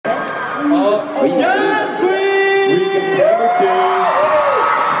Yes, Queen! We can never kiss.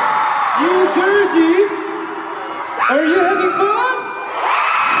 New Jersey, are you having fun?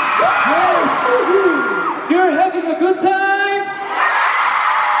 Yes. You're having a good time?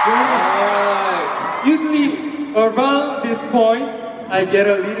 Yes. Usually around this point, I get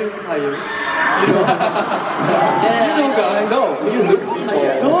a little tired. You know, you know guys. No, you look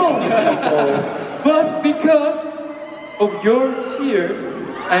tired. No, but because of your cheers,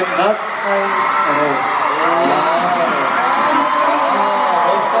 I'm not tired at all.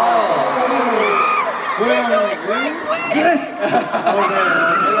 Really? Yes!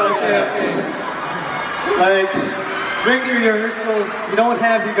 Okay. Like, during the rehearsals, we don't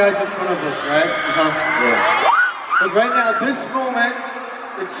have you guys in front of us, right? Yeah. But right now, this moment,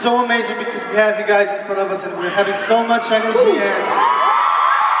 it's so amazing because we have you guys in front of us and we're having so much energy and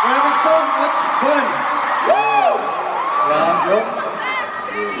we're having so much fun. Woo!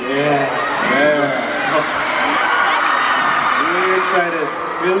 Yeah. Really excited.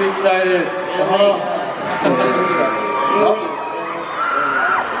 Really excited.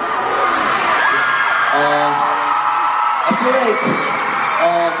 I feel like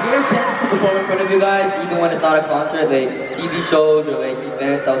we have chances to perform in front of you guys, even when it's not a concert, like TV shows or like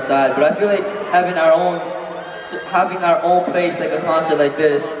events outside. But I feel like having our own place, like a concert like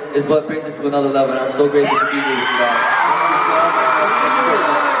this, is what brings it to another level. And I'm so grateful to be here with you guys. It's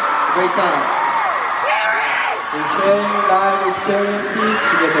a great time. We're sharing live experiences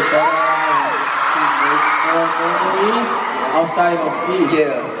to get the better and to make more memories outside of this.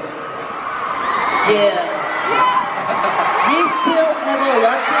 Yeah. We still have a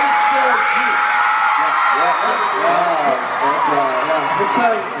lot to share with you. That's right. The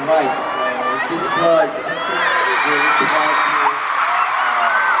child is right. This place will provide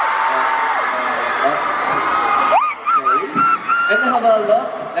And how about luck?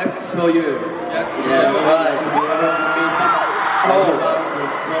 I have to show you. Yes, Yes, right. to be able to meet everyone from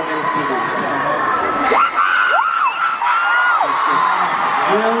so many cities.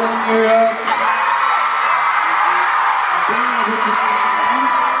 Here in Europe, Being able to see you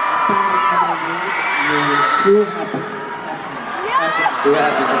and spend this moment with you is too happy. We're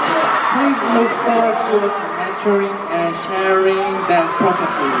happy. Please look forward to us mentoring and sharing that process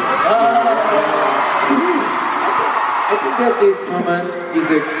with you. I think that this moment is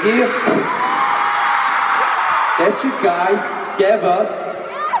a gift that you guys gave us.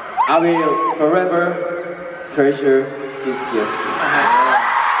 I will forever treasure this gift.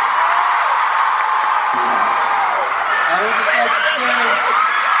 I would just like to say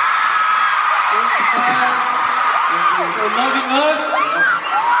thank you guys for loving us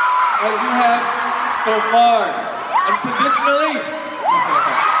as you have so far, unconditionally.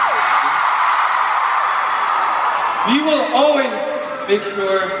 We will always make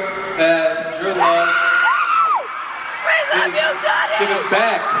sure that your love is given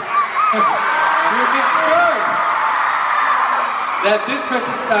back. We will make sure that this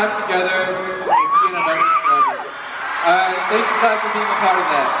precious time together will be in our memories forever. Thank you guys for being a part of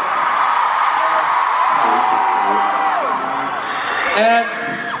that. And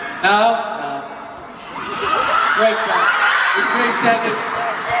now, Greg, with great sadness.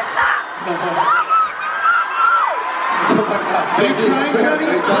 Are you crying, Johnny?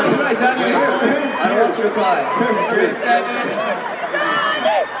 Johnny, I don't want you to cry. Great sadness.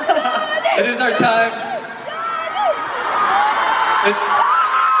 It is our time. It's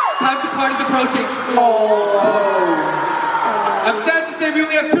time to part is approaching. I'm sad to say we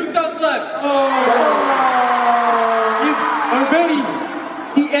only have 2 songs left. Is already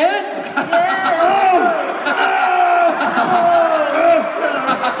the end?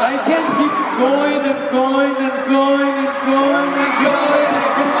 I can't keep going and going and going and going and going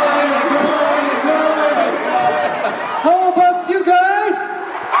and going and going and going and going. How about you guys?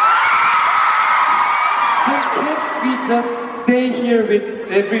 Can't we just stay here with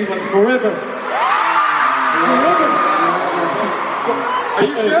everyone forever? Forever? Are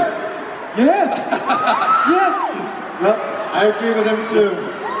you sure? Yes! Yes! Yep, I agree with him too.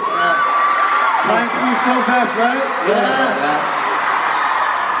 Time flew so fast, right? Yeah.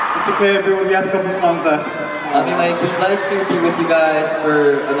 It's okay, everyone. We have a couple songs left. I mean, like, we'd like to be with you guys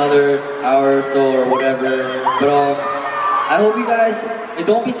for another hour or so or whatever. But I hope you guys,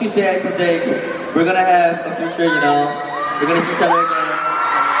 don't be too sad because like we're gonna have a future, you know. We're gonna see each other again.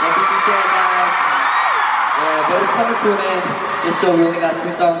 Don't be too sad, guys. Yeah, but it's coming to an end. This show, we only got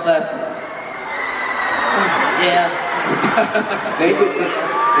 2 songs left. Yeah. Thank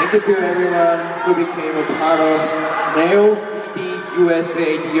you to everyone who became a part of NEOCITY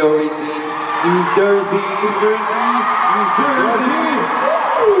USA, the origin, New Jersey.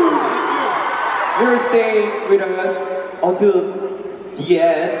 you're staying with us until the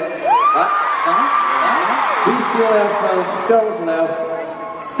end. We still have some songs left,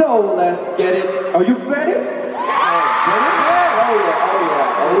 so let's get it. Are you ready? Ready?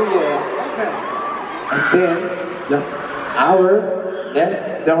 Oh yeah. And then our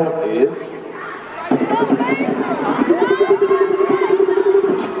next song is.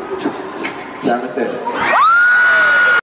 Sound effects.